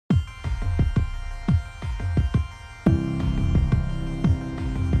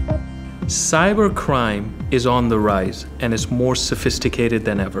Cybercrime is on the rise and is more sophisticated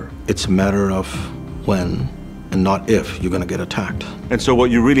than ever. It's a matter of when and not if you're going to get attacked. And so what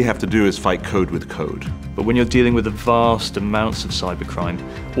you really have to do is fight code with code. But when you're dealing with the vast amounts of cybercrime,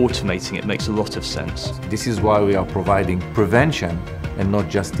 automating it makes a lot of sense. This is why we are providing prevention and not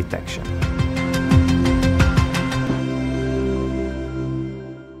just detection.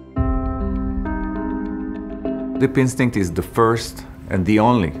 Deep Instinct is the first and the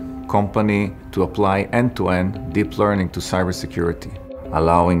only company to apply end-to-end deep learning to cybersecurity,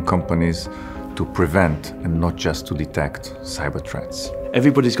 allowing companies to prevent and not just to detect cyber threats.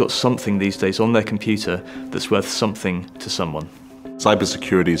 Everybody's got something these days on their computer that's worth something to someone.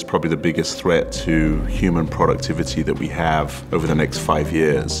 Cybersecurity is probably the biggest threat to human productivity that we have over the next 5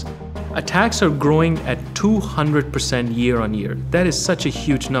 years. Attacks are growing at 200% year on year. That is such a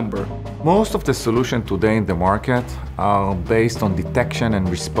huge number. Most of the solutions today in the market are based on detection and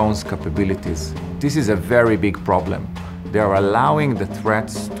response capabilities. This is a very big problem. They are allowing the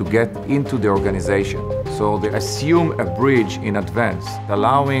threats to get into the organization. So they assume a breach in advance,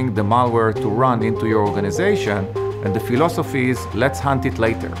 allowing the malware to run into your organization, and the philosophy is, let's hunt it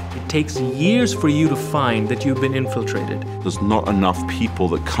later. It takes years for you to find that you've been infiltrated. There's not enough people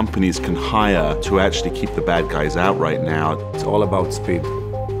that companies can hire to actually keep the bad guys out right now. It's all about speed.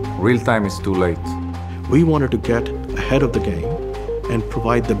 Real time is too late. We wanted to get ahead of the game and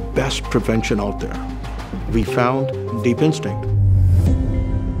provide the best prevention out there. We found Deep Instinct.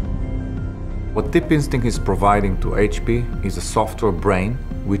 What Deep Instinct is providing to HP is a software brain,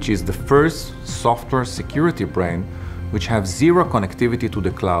 which is the first software security brain which has zero connectivity to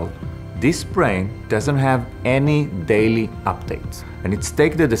the cloud. This brain doesn't have any daily updates, and it's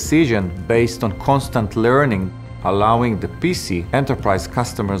take the decision based on constant learning, allowing the PC enterprise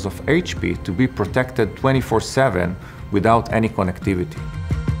customers of HP to be protected 24/7 without any connectivity.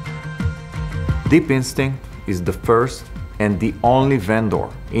 Deep Instinct is the first and the only vendor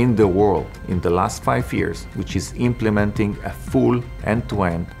in the world in the last 5 years which is implementing a full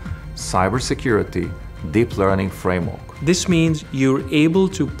end-to-end cybersecurity deep learning framework. This means you're able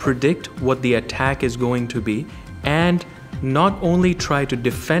to predict what the attack is going to be and not only try to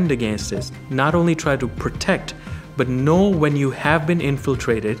defend against it, not only try to protect, but know when you have been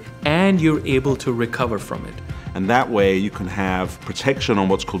infiltrated and you're able to recover from it. And that way you can have protection on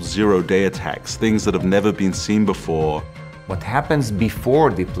what's called zero-day attacks, things that have never been seen before. What happens before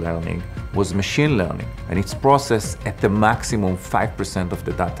deep learning was machine learning, and it's processed at the maximum 5% of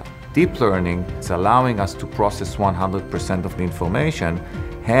the data. Deep learning is allowing us to process 100% of the information,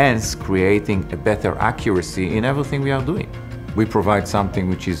 hence creating a better accuracy in everything we are doing. We provide something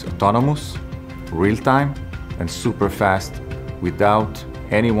which is autonomous, real-time, and super fast without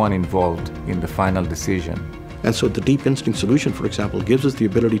anyone involved in the final decision. And so the Deep Instinct solution, for example, gives us the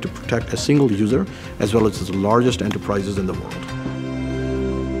ability to protect a single user as well as the largest enterprises in the world.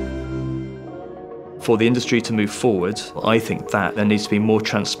 For the industry to move forward, I think that there needs to be more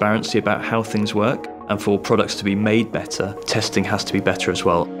transparency about how things work, and for products to be made better, testing has to be better as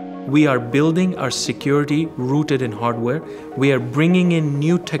well. We are building our security rooted in hardware. We are bringing in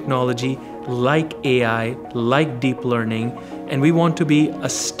new technology like AI, like deep learning, and we want to be a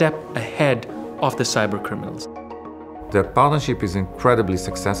step ahead of the cyber criminals. The partnership is incredibly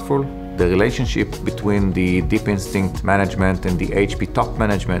successful. The relationship between the Deep Instinct management and the HP top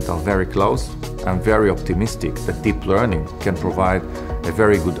management are very close. I'm very optimistic that deep learning can provide a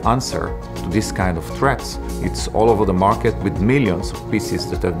very good answer to this kind of threats. It's all over the market with millions of pieces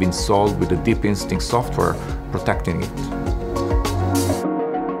that have been sold with the Deep Instinct software protecting it.